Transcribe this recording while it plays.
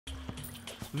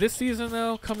This season,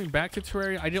 though, coming back to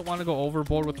Terraria, I didn't want to go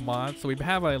overboard with mods, so we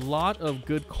have a lot of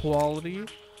good quality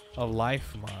of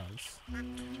life mods.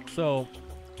 So,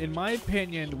 in my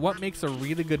opinion, what makes a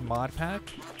really good mod pack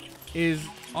is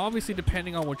obviously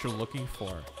depending on what you're looking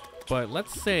for. But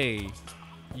let's say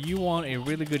you want a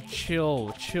really good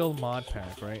chill mod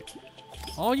pack, right?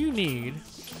 All you need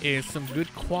is some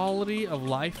good quality of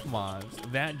life mods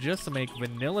that just make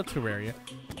vanilla Terraria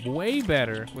way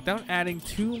better without adding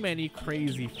too many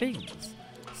crazy things,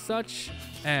 such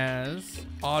as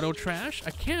auto trash.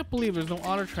 I can't believe there's no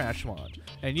auto trash mod,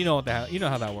 and you know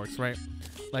how that works, right?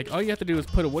 Like, all you have to do is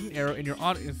put a wooden arrow in your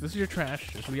auto. This is your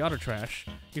trash. This is the auto trash.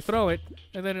 You throw it,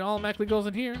 and then it automatically goes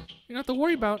in here. You don't have to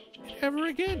worry about it ever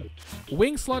again.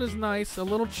 Wing slot is nice, a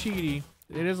little cheaty.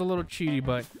 It is a little cheaty,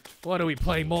 but what do we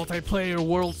play? Multiplayer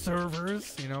world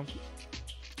servers, you know?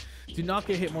 Do not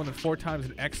get hit more than 4 times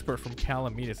an expert from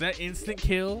Calamitas. That instant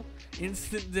kill,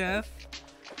 instant death.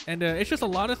 And it's just a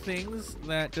lot of things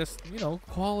that just, you know,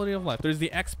 quality of life. There's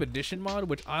the expedition mod,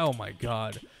 which, oh my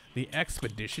god. The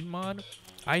expedition mod,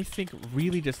 I think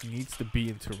really just needs to be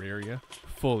in Terraria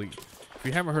fully. If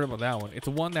you haven't heard about that one, it's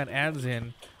one that adds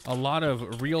in a lot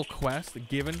of real quests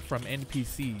given from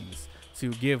NPCs to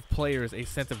give players a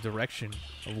sense of direction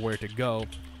of where to go,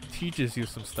 teaches you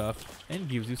some stuff, and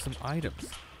gives you some items.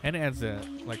 And adds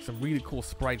like some really cool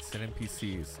sprites and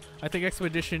NPCs. I think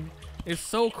Expedition is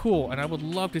so cool, and I would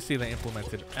love to see that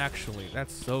implemented. Actually,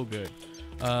 that's so good.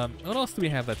 What else do we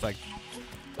have that's like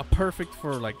a perfect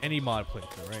for like any mod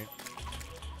playthrough, right?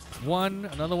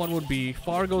 Another one would be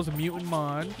Fargo's Mutant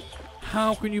mod.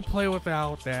 How can you play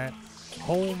without that?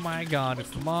 Oh my god,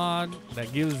 it's the mod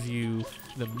that gives you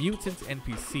the mutant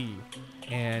NPC,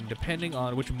 and depending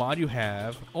on which mod you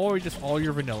have, or just all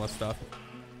your vanilla stuff,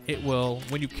 it will,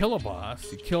 when you kill a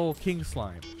boss, you kill King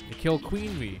Slime, you kill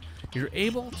Queen Bee, you're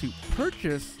able to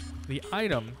purchase the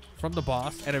item from the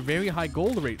boss at a very high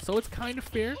gold rate. So it's kind of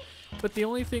fair, but the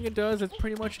only thing it does is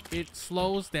pretty much it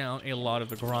slows down a lot of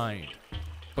the grind.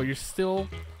 But you're still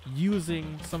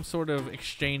using some sort of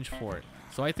exchange for it.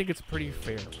 So I think it's pretty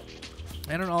fair.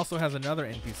 And it also has another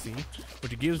NPC,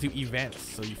 which gives you events.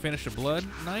 So you finish a blood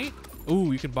night,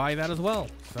 ooh, you can buy that as well.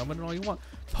 Summon it all you want.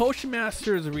 Potion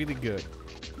Master is really good.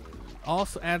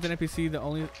 Also adds an NPC that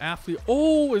only athlete.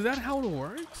 Oh, is that how it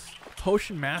works?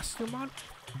 Potion Master mod?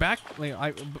 Back,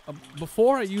 like,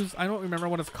 before I used, I don't remember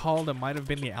what it's called. It might have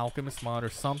been the Alchemist mod or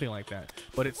something like that.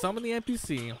 But it summoned the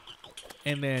NPC,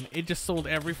 and then it just sold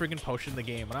every freaking potion in the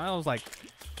game. And I was like,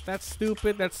 that's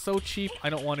stupid. That's so cheap. I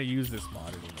don't want to use this mod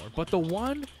anymore. But the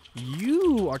one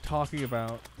you are talking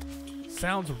about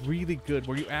sounds really good,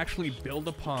 where you actually build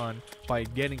upon by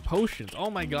getting potions. Oh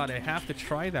my god, I have to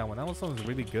try that one. That one sounds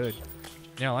really good.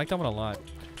 Yeah, I like that one a lot.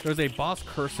 There's a boss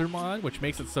cursor mod, which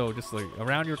makes it so just like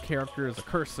around your character is a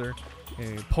cursor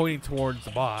and pointing towards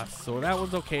the boss. So that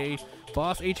one's okay.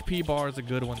 Boss HP bar is a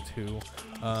good one too.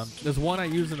 There's one I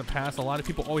used in the past. A lot of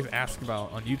people always ask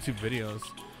about on YouTube videos,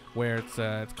 where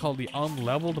it's called the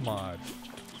unleveled mod.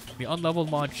 The unleveled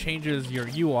mod changes your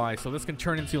UI, so this can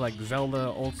turn into like Zelda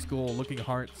old school looking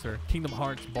hearts or Kingdom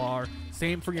Hearts bar.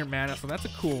 Same for your mana, so that's a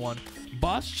cool one.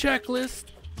 Boss checklist,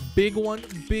 big one,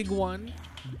 big one,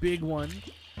 big one.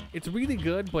 It's really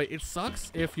good, but it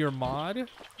sucks if your mod,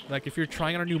 like if you're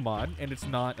trying out a new mod and it's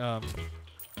not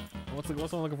what's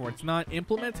what I'm looking for? It's not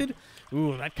implemented.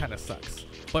 Ooh, that kind of sucks.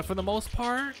 But for the most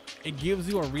part, it gives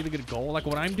you a really good goal. Like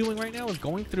what I'm doing right now is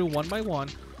going through one by one,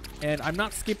 and I'm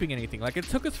not skipping anything. Like it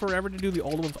took us forever to do the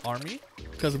old one's army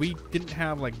because we didn't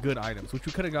have like good items, which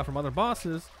we could have got from other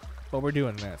bosses, but we're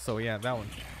doing that. So yeah, that one.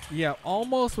 Yeah,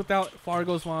 almost without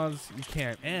Fargo's mods, you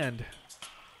can't. And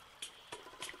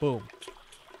boom.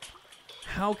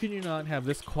 How can you not have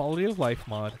this quality of life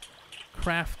mod?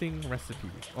 Crafting recipe,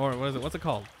 or what is it? What's it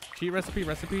called? Cheat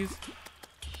recipes?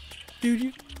 Dude,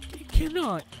 you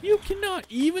cannot,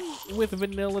 even with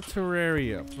vanilla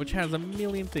Terraria, which has a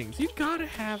million things, you gotta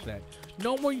have that.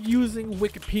 No more using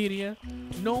Wikipedia,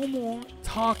 no more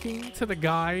talking to the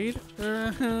guide.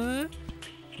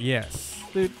 Yes,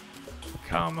 dude,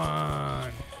 come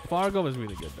on. Fargo is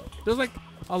really good though. There's like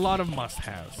a lot of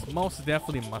must-haves, most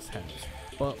definitely must-haves,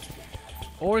 but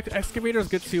excavator is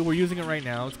good too. We're using it right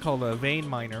now. It's called a vein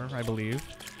miner, I believe.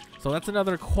 So that's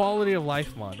another quality of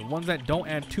life mod. Ones that don't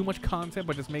add too much content,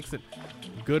 but just makes it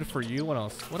good for you. What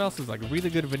else? What else is like a really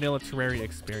good vanilla Terraria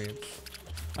experience?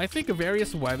 I think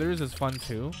various weathers is fun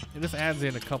too. It just adds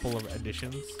in a couple of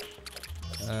additions.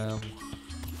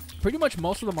 Pretty much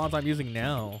most of the mods I'm using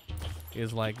now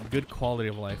is like good quality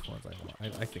of life ones.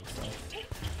 I think so.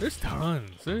 There's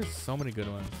tons. There's so many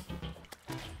good ones.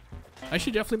 I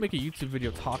should definitely make a YouTube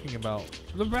video talking about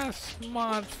the best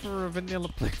mods for a vanilla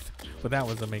playthrough. But that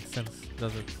doesn't make sense,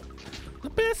 does it? The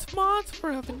best mods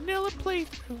for a vanilla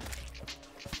playthrough.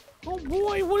 Oh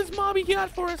boy, what has Mobby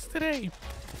got for us today?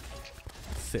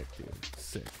 Sick, dude.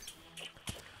 Sick.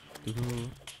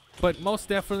 But most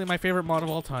definitely my favorite mod of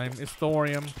all time is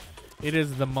Thorium. It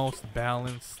is the most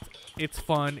balanced. It's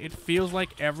fun. It feels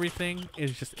like everything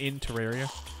is just in Terraria.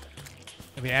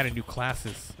 And they added new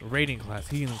classes, raiding class,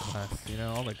 healing class, you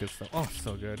know, all that good stuff. Oh,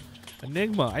 so good.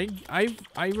 Enigma. I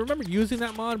remember using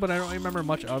that mod, but I don't remember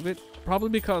much of it. Probably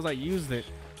because I used it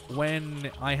when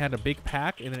I had a big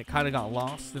pack and then it kind of got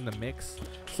lost in the mix.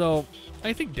 So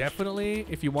I think definitely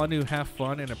if you want to have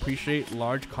fun and appreciate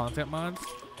large content mods,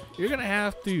 you're gonna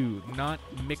have to not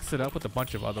mix it up with a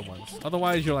bunch of other ones.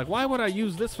 Otherwise you're like, why would I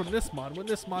use this from this mod when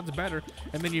this mod's better?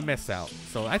 And then you miss out.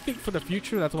 So I think for the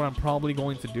future, that's what I'm probably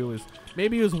going to do, is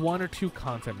maybe use 1 or 2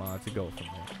 content mods to go from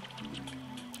there.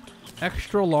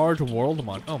 Extra large world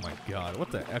mod. Oh my god,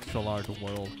 what the extra large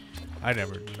world? I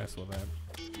never mess with that.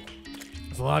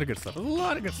 There's a lot of good stuff. There's a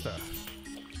lot of good stuff.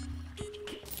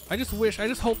 I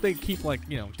just hope they keep, like,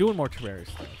 you know, doing more Terraria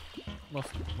stuff.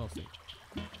 Mostly.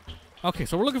 Okay,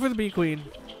 so we're looking for the Bee Queen.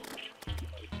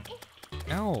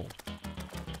 Ow.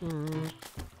 You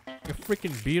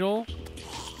freaking beetle.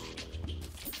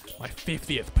 My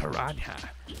 50th piranha.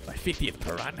 My 50th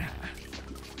piranha.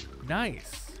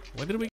 Nice. When did we